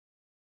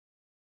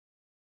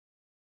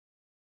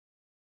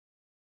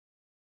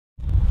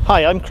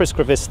Hi, I'm Chris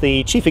Griffiths,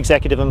 the Chief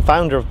Executive and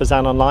founder of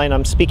Buzan Online.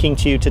 I'm speaking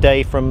to you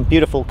today from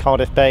beautiful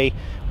Cardiff Bay,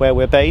 where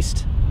we're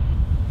based.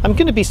 I'm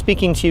going to be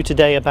speaking to you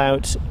today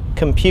about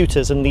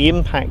computers and the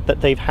impact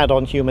that they've had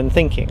on human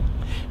thinking.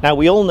 Now,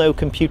 we all know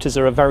computers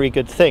are a very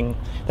good thing.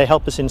 They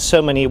help us in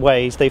so many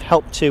ways. They've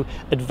helped to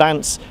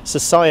advance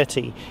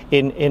society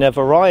in a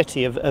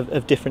variety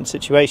of different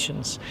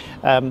situations.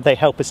 They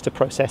help us to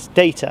process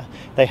data.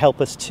 They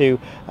help us to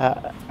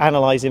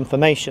analyze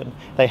information.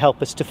 They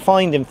help us to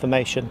find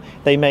information.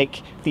 They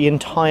make the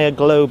entire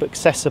globe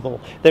accessible.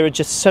 There are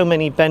just so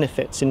many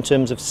benefits in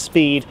terms of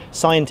speed,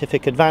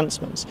 scientific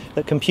advancements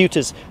that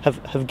computers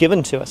have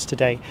given to us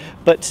today.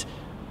 But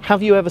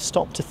have you ever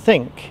stopped to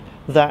think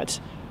that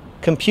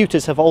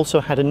computers have also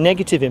had a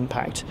negative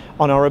impact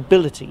on our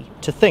ability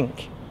to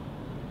think?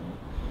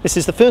 This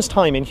is the first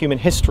time in human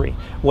history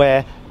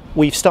where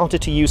we've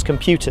started to use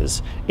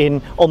computers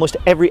in almost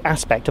every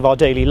aspect of our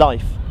daily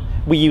life.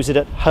 We use it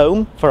at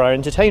home for our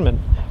entertainment.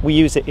 We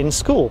use it in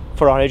school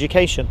for our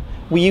education.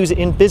 We use it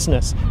in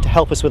business to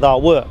help us with our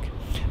work.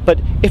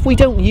 But if we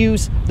don't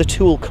use the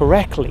tool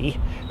correctly,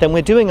 then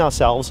we're doing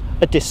ourselves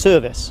a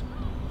disservice.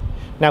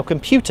 Now,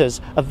 computers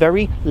are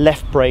very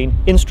left-brain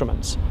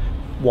instruments.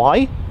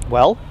 Why?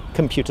 Well,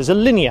 computers are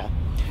linear.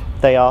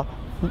 They are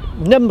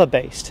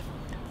number-based.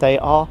 They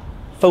are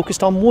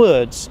focused on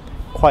words.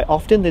 Quite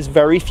often there's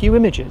very few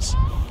images.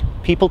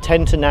 People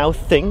tend to now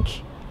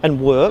think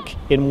and work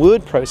in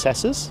word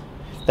processors.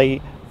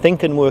 They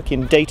think and work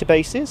in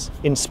databases,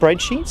 in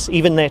spreadsheets.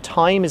 Even their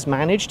time is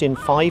managed in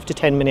 5 to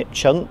 10 minute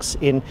chunks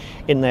in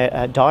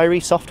their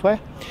diary software.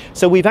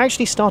 So we've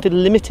actually started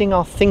limiting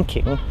our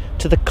thinking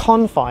to the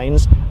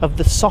confines of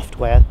the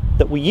software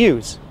that we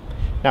use.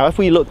 Now, if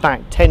we look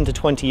back 10 to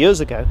 20 years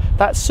ago,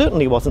 that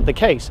certainly wasn't the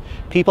case.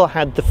 People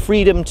had the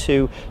freedom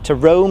to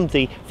roam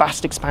the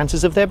vast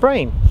expanses of their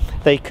brain.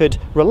 They could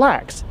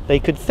relax, they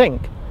could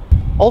think.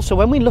 Also,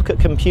 when we look at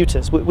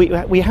computers,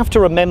 we have to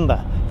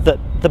remember that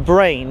the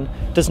brain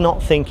does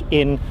not think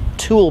in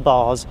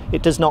toolbars,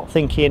 it does not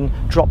think in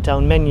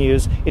drop-down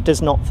menus, it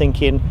does not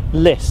think in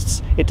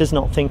lists, it does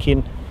not think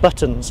in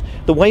buttons.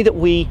 The way that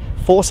we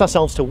force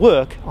ourselves to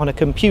work on a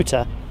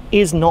computer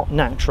is not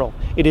natural.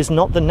 It is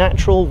not the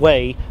natural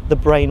way the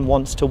brain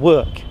wants to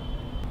work.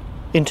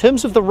 In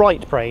terms of the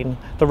right brain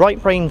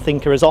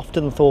thinker is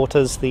often thought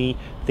as the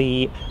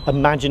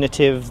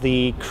imaginative,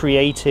 the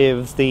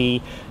creative, the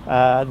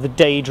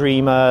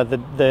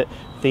daydreamer,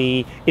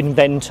 the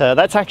inventor.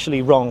 That's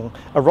actually wrong.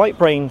 A right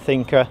brain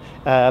thinker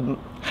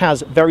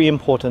has very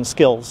important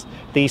skills.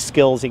 These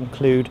skills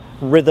include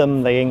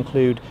rhythm, they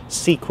include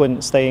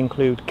sequence, they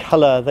include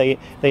color, they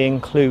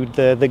include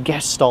the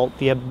gestalt,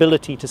 the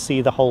ability to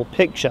see the whole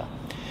picture.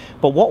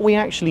 But what we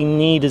actually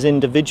need as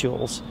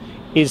individuals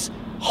is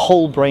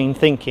whole brain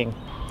thinking.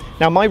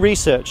 Now, my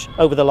research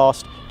over the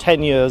last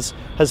 10 years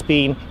has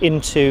been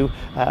into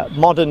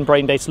modern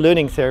brain-based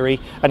learning theory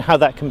and how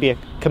that can be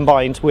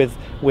combined with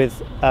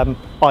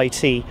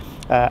IT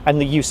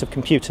and the use of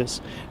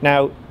computers.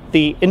 Now,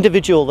 the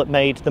individual that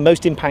made the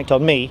most impact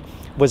on me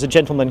was a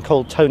gentleman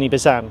called Tony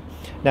Buzan.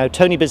 Now,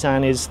 Tony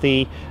Buzan is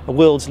the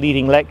world's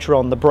leading lecturer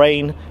on the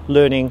brain,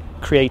 learning,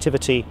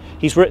 creativity.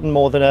 He's written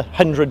more than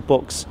 100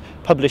 books,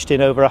 published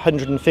in over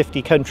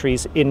 150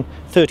 countries in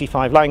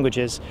 35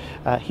 languages.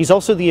 He's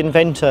also the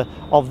inventor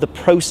of the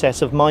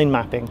process of mind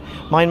mapping.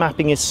 Mind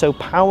mapping is so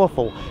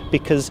powerful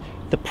because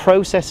the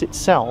process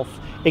itself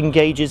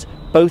engages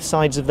both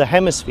sides of the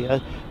hemisphere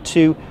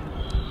to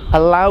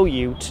allow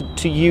you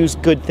to use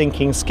good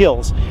thinking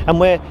skills. And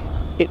where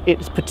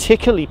it's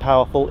particularly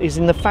powerful is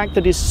in the fact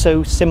that it's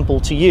so simple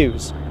to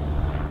use.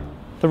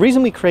 The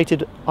reason we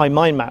created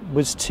iMindMap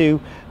was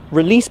to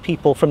release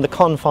people from the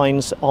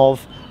confines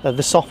of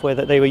the software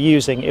that they were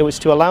using. It was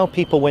to allow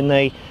people, when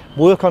they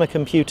work on a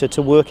computer,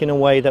 to work in a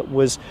way that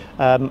was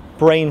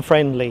brain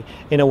friendly,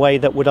 in a way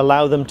that would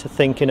allow them to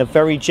think in a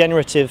very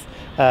generative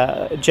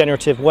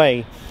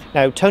way.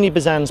 Now, Tony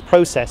Buzan's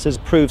process has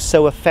proved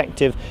so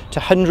effective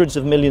to hundreds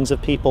of millions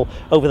of people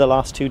over the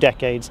last 2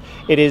 decades.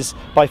 It is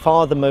by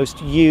far the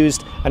most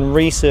used and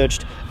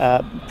researched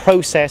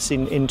process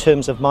in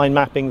terms of mind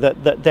mapping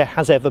that there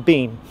has ever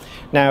been.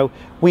 Now,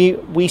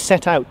 we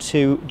set out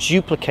to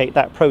duplicate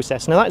that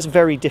process. Now, that's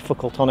very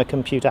difficult on a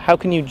computer. How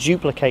can you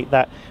duplicate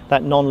that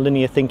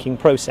non-linear thinking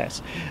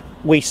process?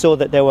 We saw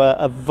that there were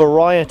a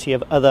variety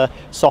of other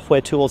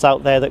software tools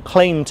out there that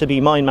claimed to be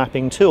mind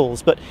mapping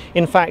tools, but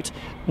in fact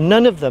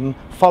none of them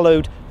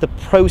followed the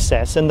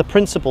process and the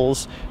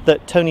principles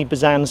that Tony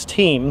Buzan's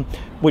team,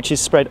 which is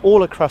spread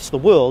all across the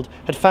world,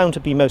 had found to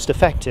be most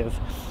effective.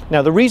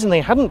 Now, the reason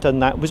they hadn't done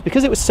that was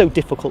because it was so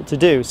difficult to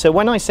do. So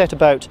when I set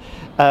about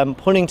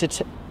pulling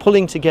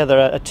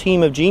together a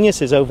team of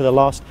geniuses over the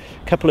last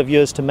couple of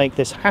years to make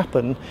this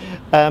happen,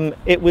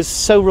 it was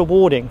so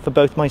rewarding for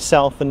both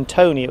myself and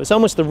Tony. It was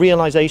almost the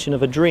realization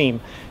of a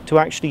dream to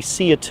actually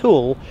see a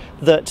tool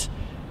that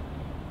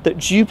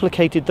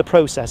duplicated the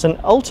process. And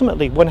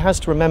ultimately, one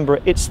has to remember,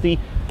 it's the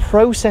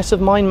process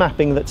of mind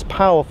mapping that's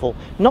powerful,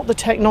 not the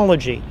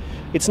technology.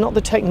 It's not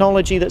the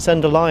technology that's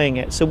underlying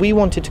it. So we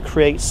wanted to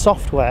create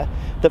software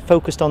that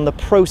focused on the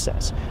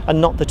process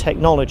and not the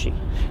technology.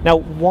 Now,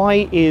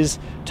 why is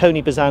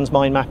Tony Buzan's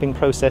mind mapping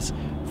process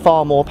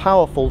far more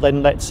powerful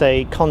than, let's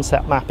say,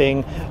 concept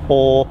mapping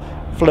or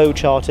flow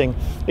charting?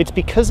 It's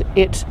because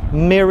it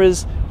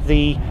mirrors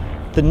the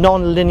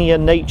non-linear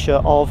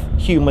nature of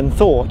human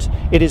thought.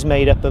 It is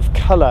made up of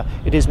color,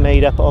 it is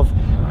made up of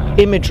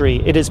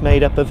imagery, it is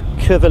made up of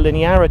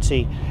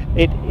curvilinearity.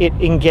 It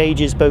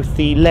engages both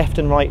the left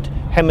and right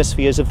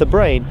hemispheres of the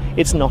brain.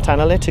 It's not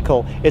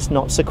analytical, it's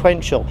not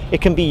sequential. It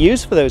can be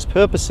used for those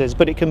purposes,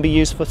 but it can be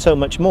used for so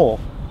much more.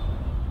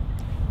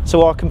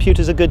 So are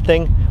computers a good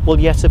thing? Well,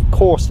 yes, of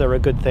course they're a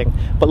good thing.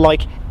 But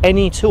like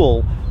any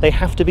tool, they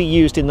have to be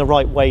used in the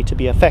right way to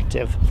be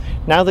effective.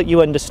 Now that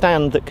you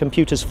understand that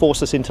computers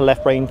force us into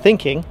left brain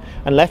thinking,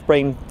 and left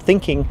brain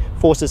thinking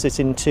forces us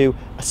into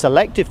a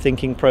selective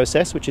thinking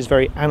process, which is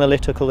very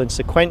analytical and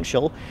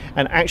sequential,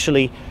 and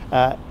actually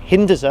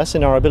hinders us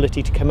in our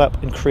ability to come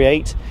up and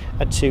create,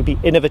 and to be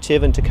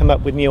innovative and to come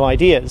up with new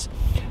ideas.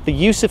 The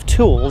use of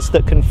tools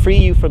that can free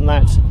you from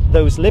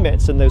those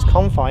limits and those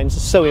confines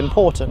is so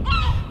important.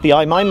 The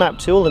iMindMap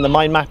tool and the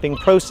mind mapping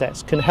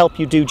process can help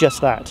you do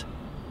just that.